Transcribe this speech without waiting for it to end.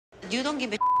You don't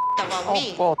give a about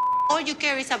me. Well, All you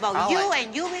care is about you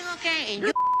and you being okay and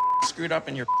you screwed up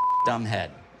in your dumb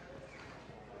head.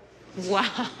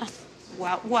 Wow.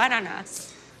 Wow, what an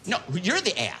ass. No, you're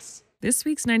the ass. This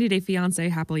week's 90-Day Fiancé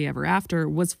Happily Ever After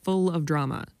was full of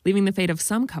drama, leaving the fate of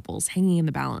some couples hanging in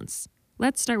the balance.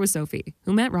 Let's start with Sophie,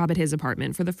 who met Rob at his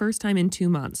apartment for the first time in 2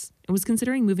 months and was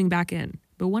considering moving back in,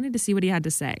 but wanted to see what he had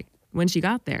to say. When she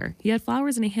got there, he had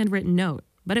flowers and a handwritten note,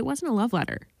 but it wasn't a love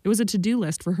letter. It was a to-do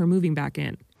list for her moving back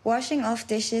in. Washing off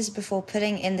dishes before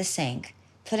putting in the sink.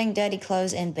 Putting dirty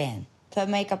clothes in bin. Put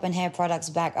makeup and hair products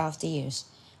back after use.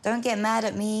 Don't get mad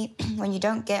at me when you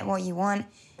don't get what you want.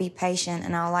 Be patient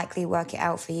and I'll likely work it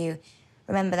out for you.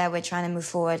 Remember that we're trying to move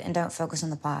forward and don't focus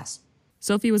on the past.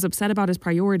 Sophie was upset about his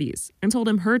priorities and told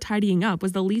him her tidying up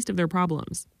was the least of their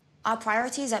problems. Our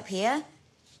priorities up here,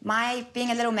 my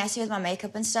being a little messy with my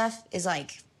makeup and stuff is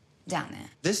like down there.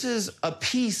 This is a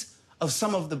piece of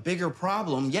some of the bigger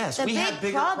problem. Yes, we have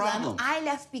bigger problems. I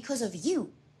left because of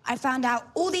you. I found out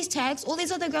all these texts, all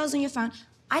these other girls on your phone.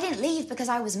 I didn't leave because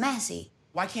I was messy.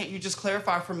 Why can't you just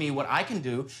clarify for me what I can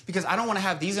do? Because I don't want to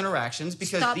have these interactions.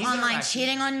 Because Stop these online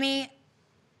cheating on me.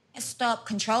 Stop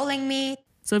controlling me.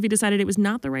 Sophie decided it was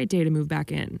not the right day to move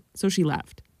back in, so she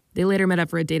left. They later met up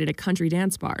for a date at a country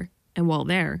dance bar. And while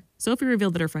there, Sophie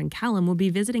revealed that her friend Callum would be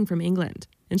visiting from England,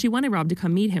 and she wanted Rob to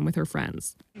come meet him with her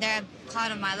friends. They're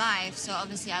part of my life, so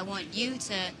obviously I want you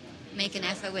to make an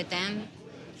effort with them.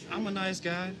 I'm a nice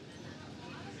guy.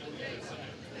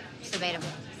 It's debatable.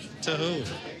 To who?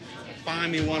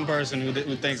 Find me one person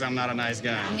who thinks I'm not a nice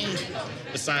guy. Me.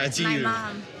 Besides you. My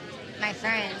mom, my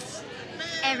friends,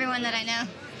 everyone that I know.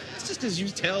 It's just because you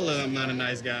tell them I'm not a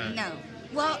nice guy. No.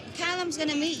 Well, Callum's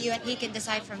gonna meet you and he can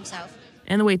decide for himself.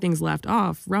 And the way things left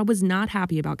off, Rob was not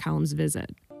happy about Callum's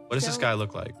visit. What does this guy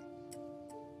look like?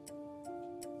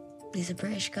 He's a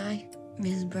British guy. He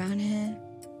has brown hair.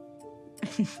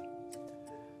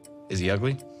 Is he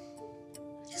ugly?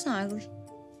 He's not ugly.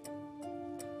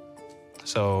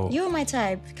 So You're my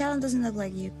type. Callum doesn't look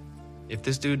like you. if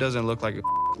this dude doesn't look like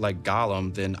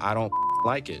Gollum, then I don't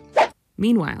like it.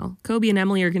 Meanwhile, Kobe and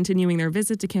Emily are continuing their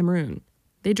visit to Cameroon.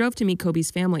 They drove to meet Kobe's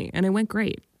family, and it went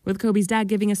great, with Kobe's dad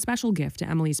giving a special gift to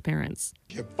Emily's parents.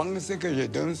 Je pense que je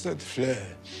donne cette fleur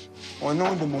au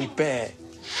nom de mon père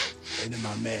et de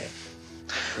ma mère.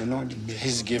 Au nom de mes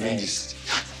He's giving this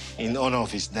in honor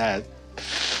of his dad.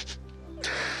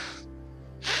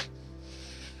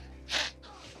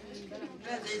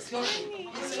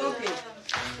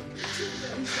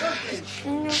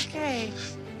 Okay.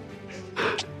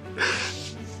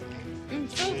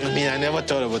 I mean, I never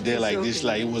thought of a day like this,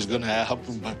 like it was gonna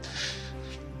happen, but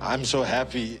I'm so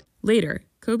happy. Later,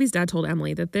 Kobe's dad told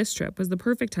Emily that this trip was the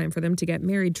perfect time for them to get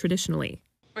married traditionally.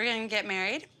 We're gonna get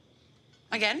married?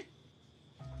 Again?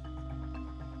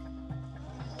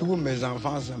 Tous mes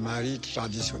enfants se marient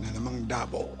traditionnellement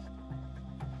d'abord.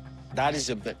 That is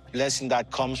a blessing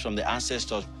that comes from the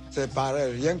ancestors. C'est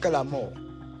pareil, rien que la mort.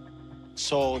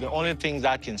 So the only thing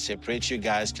that can separate you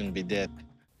guys can be death.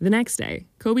 The next day,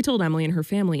 Kobe told Emily and her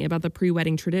family about the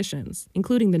pre-wedding traditions,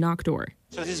 including the knock door.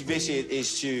 So this visit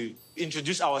is to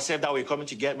introduce ourselves that we're coming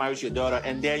to get married to your daughter,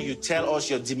 and then you tell us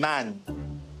your demand.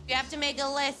 You have to make a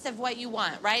list of what you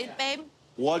want, right, babe?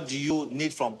 What do you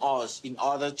need from us in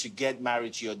order to get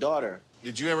married to your daughter?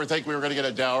 Did you ever think we were going to get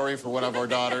a dowry for one of our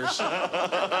daughters?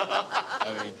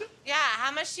 I mean, Yeah,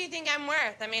 how much do you think I'm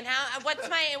worth? I mean, what's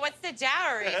the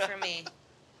dowry for me?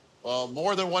 well,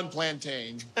 more than one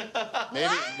plantain.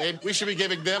 Maybe we should be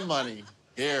giving them money.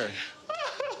 Here,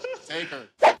 take her.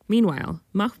 Meanwhile,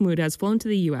 Mahmoud has flown to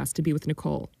the U.S. to be with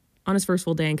Nicole. On his first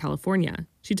full day in California,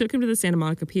 she took him to the Santa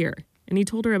Monica Pier, and he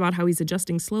told her about how he's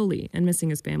adjusting slowly and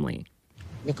missing his family.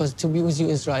 Because to be with you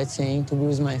is right thing, to be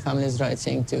with my family is right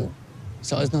thing too.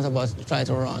 So it's not about right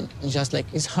or wrong. It's just like,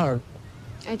 it's hard.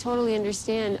 I totally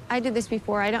understand. I did this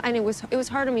before, and it was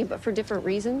hard on me, but for different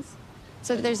reasons.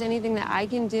 So if there's anything that I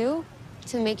can do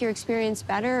to make your experience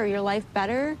better or your life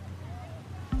better,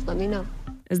 let me know.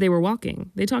 As they were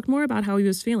walking, they talked more about how he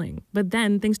was feeling, but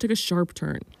then things took a sharp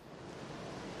turn.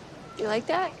 You like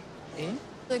that? Eh?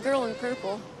 The girl in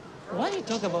purple. Why you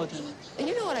talk about it? And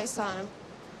you know what I saw him.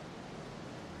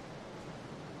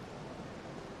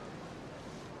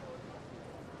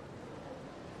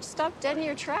 Stop dead in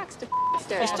your tracks to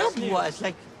there. Stop what?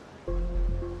 Like,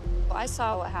 I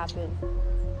saw what happened.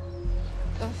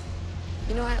 Ugh.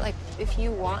 You know what? Like, if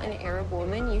you want an Arab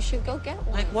woman, you should go get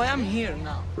one. like why I'm here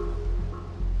now?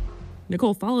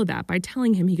 Nicole followed that by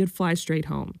telling him he could fly straight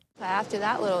home. After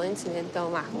that little incident, though,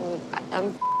 Mahmoud,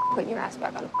 I'm putting your ass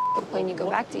back on a plane. You go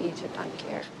back to Egypt. I don't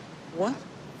care.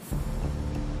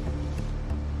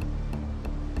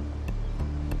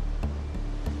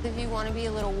 If you want to be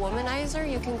a little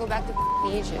womanizer, you can go back to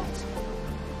Egypt.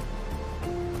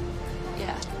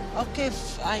 Yeah. Okay,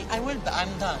 I will. I'm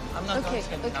done. I'm not going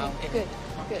to now. Good.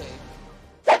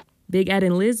 Big Ed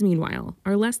and Liz, meanwhile,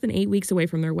 are less than 8 weeks away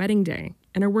from their wedding day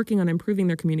and are working on improving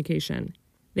their communication.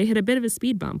 They hit a bit of a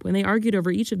speed bump when they argued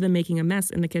over each of them making a mess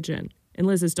in the kitchen, and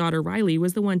Liz's daughter, Riley,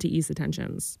 was the one to ease the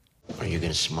tensions. Are you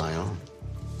going to smile?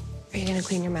 Are you going to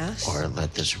clean your mess? Or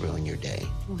let this ruin your day?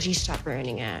 Would you stop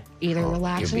ruining it? Either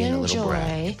relax and enjoy,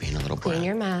 You're being a little brat. clean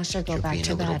your mess, or go back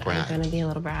to bed. I'm going to be a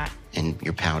little brat. And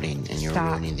you're pouting, and you're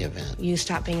ruining the event. You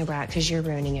stop being a brat, because you're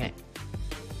ruining it.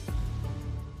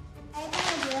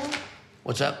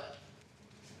 What's up?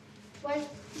 What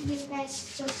if you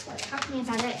guys just start talking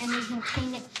about it and we can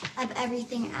clean up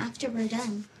everything after we're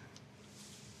done?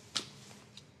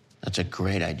 That's a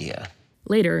great idea.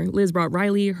 Later, Liz brought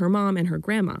Riley, her mom, and her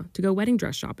grandma to go wedding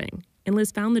dress shopping, and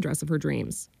Liz found the dress of her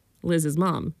dreams. Liz's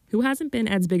mom, who hasn't been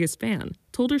Ed's biggest fan,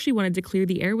 told her she wanted to clear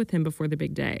the air with him before the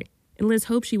big day, and Liz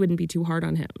hoped she wouldn't be too hard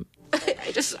on him.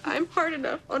 I'm hard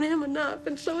enough on him enough,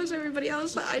 and so is everybody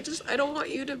else. I don't want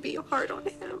you to be hard on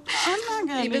him. I'm not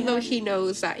gonna. Even though he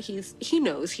knows that he's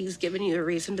given you a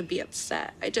reason to be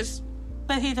upset.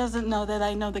 But he doesn't know that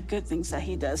I know the good things that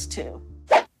he does too.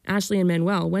 Ashley and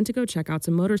Manuel went to go check out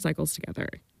some motorcycles together,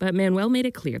 but Manuel made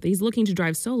it clear that he's looking to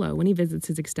drive solo when he visits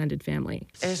his extended family.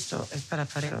 Esto es para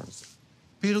parejas.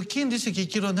 Pero ¿quién dice que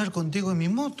quiero andar contigo en mi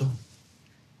moto?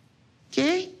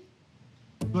 ¿Qué?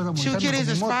 ¿Tú quieres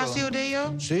espacio de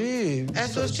ello? Sí.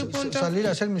 ¿Eso es tu punto? Salir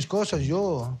a hacer mis cosas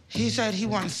yo. He said he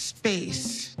wants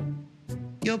space.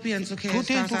 Yo pienso que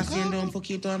estás haciendo un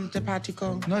poquito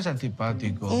antipático. No es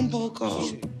antipático. Un poco.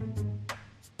 Sí.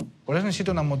 Por eso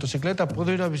necesito una motocicleta.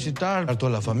 Puedo ir a visitar a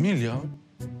toda la familia.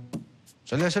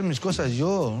 Salir a hacer mis cosas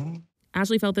yo.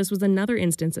 Ashley felt this was another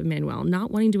instance of Manuel not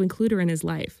wanting to include her in his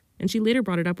life, and she later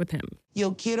brought it up with him.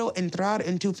 Yo quiero entrar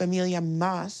en tu familia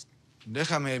más.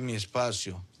 Déjame mi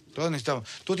espacio. Todos necesitamos.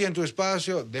 Tú tienes tu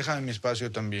espacio, déjame mi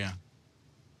espacio también.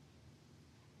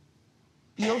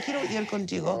 Yo quiero ir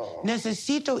contigo.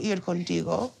 Necesito ir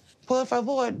contigo. Por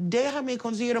favor, déjame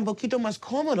conseguir un poquito más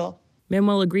cómodo.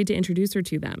 Manuel agreed to introduce her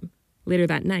to them. Later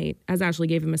that night, as Ashley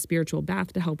gave him a spiritual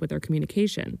bath to help with their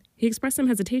communication, he expressed some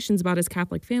hesitations about his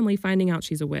Catholic family finding out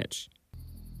she's a witch.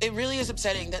 It really is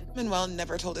upsetting that Manuel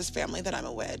never told his family that I'm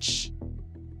a witch.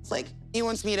 It's like he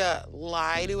wants me to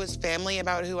lie to his family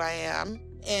about who I am.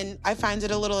 And I find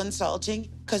it a little insulting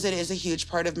because it is a huge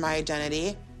part of my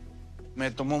identity.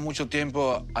 Me tomó mucho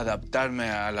tiempo adaptarme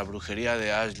a la brujería de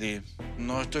Ashley.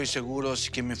 No estoy seguro si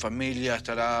que mi familia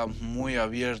estará muy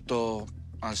abierto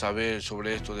a saber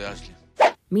sobre esto de Ashley.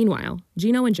 Meanwhile,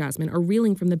 Gino and Jasmine are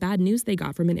reeling from the bad news they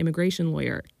got from an immigration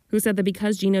lawyer who said that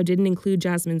because Gino didn't include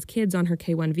Jasmine's kids on her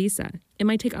K-1 visa, it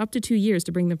might take up to 2 years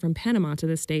to bring them from Panama to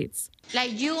the States.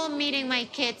 Like you omitting my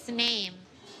kid's name,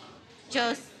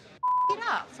 just it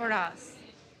up for us.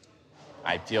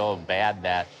 I feel bad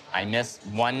that I missed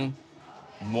one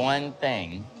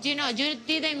thing. You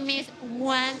didn't miss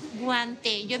one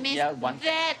thing. You missed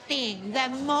the thing, the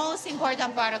most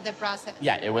important part of the process.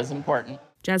 Yeah, it was important.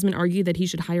 Jasmine argued that he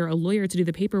should hire a lawyer to do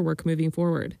the paperwork moving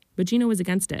forward, but Gino was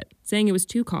against it, saying it was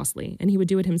too costly and he would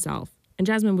do it himself. And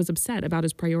Jasmine was upset about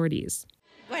his priorities.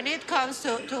 When it comes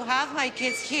to have my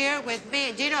kids here with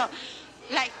me,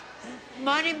 like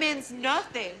money means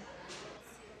nothing.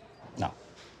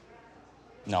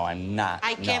 No, I'm not.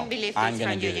 I can't believe this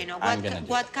from you,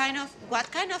 What kind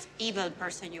of evil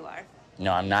person you are?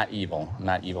 No, I'm not evil. I'm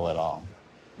not evil at all.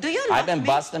 Do you love me? I've been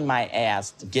busting my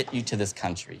ass to get you to this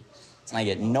country, and I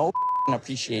get no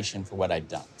appreciation for what I've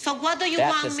done. So what do you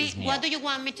want me? What do you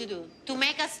want me to do? To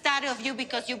make a study of you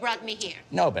because you brought me here?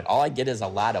 No, but all I get is a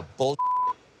lot of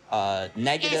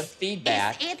negative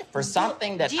feedback for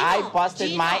something that I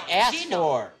busted my ass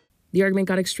for. The argument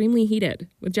got extremely heated,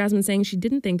 with Jasmine saying she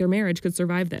didn't think their marriage could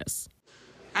survive this.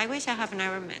 I wish I have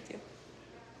never met you.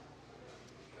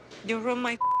 You ruined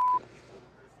my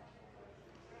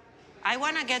I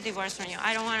want to get divorced from you.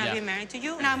 I don't want to be married to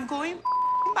you, and I'm going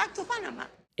back to Panama.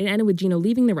 It ended with Gino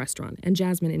leaving the restaurant and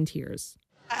Jasmine in tears.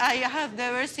 I have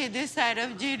never seen this side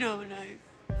of Gino.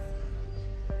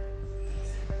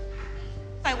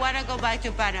 I want to go back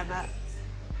to Panama.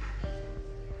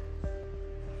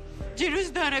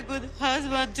 Gino's not a good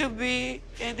husband to me,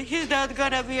 and he's not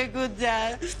gonna be a good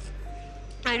dad.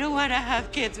 I don't want to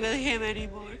have kids with him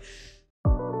anymore.